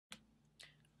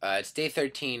It's day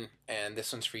 13, and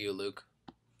this one's for you, Luke.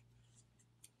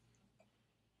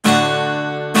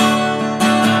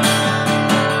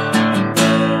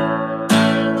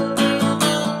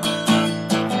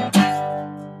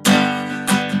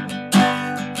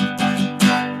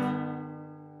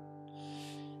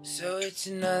 So it's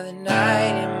another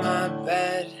night in my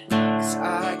bed, 'cause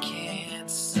I can't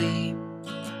sleep.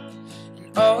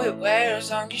 And oh, it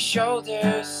wears on your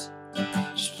shoulders.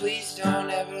 Just please don't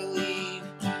ever leave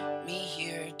me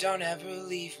here. Don't ever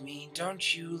leave me,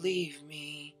 don't you leave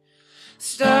me.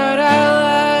 Start out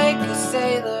like a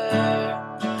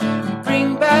sailor,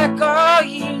 bring back all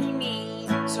you need,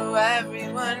 so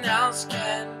everyone else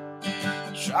can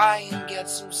try and get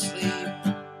some sleep.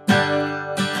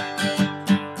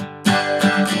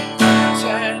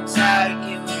 Turns out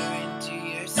you were into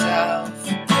yourself.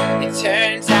 It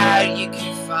turns out you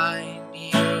can find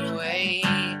your way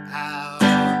out.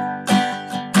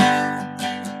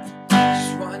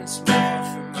 Just once more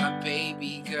for my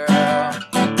baby girl.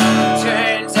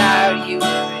 Turns out you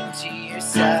were into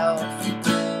yourself.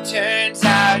 Turns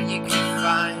out you can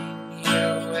find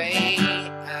your way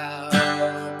out.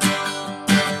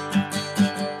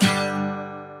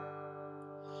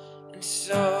 And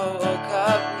so I woke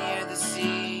up near the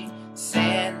sea,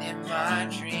 sand in my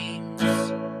dreams.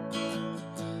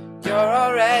 You're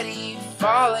already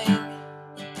falling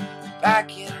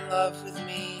back in love with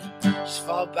me. Just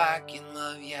fall back in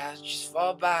love, yeah, just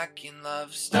fall back in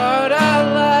love. Start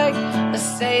out like a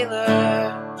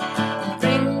sailor,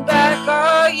 bring back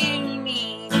all you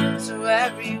need, so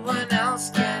everyone else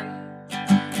can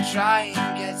try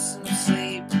and get some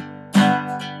sleep.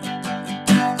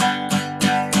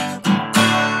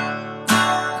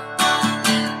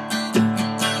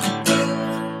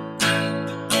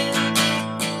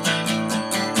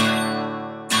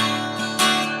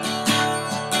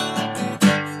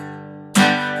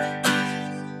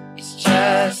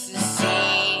 Just the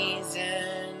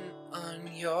season on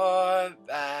your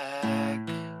back.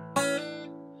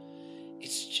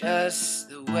 It's just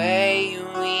the way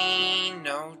we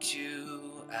know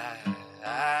to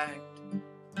act.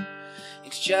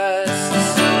 It's just the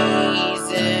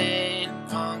season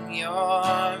on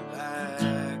your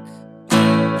back.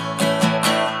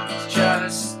 It's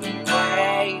just the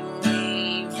way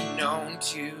we've known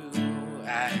to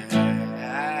act.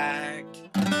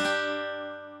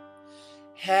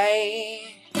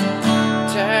 Hey,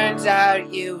 turns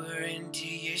out you were into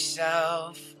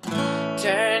yourself.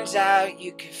 Turns out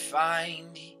you could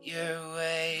find your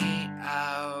way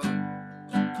out.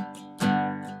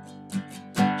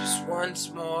 Just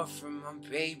once more from my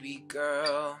baby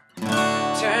girl.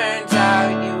 Turns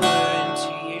out you were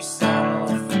into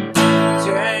yourself.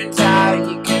 Turns out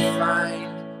you could find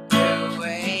your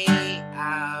way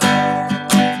out.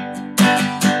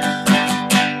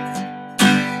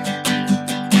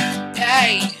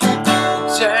 Hey,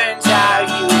 turns out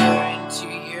you were into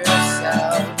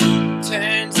yourself.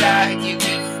 Turns out you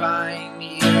can find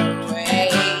your way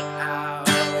out.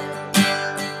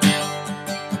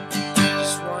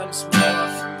 Just once more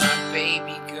from my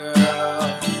baby girl.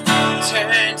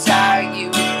 Turns out you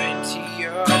were into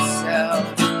yourself.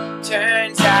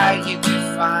 Turns out you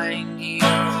can find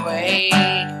your way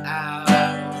out.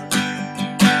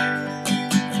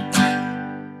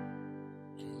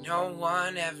 And no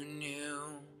one ever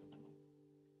knew.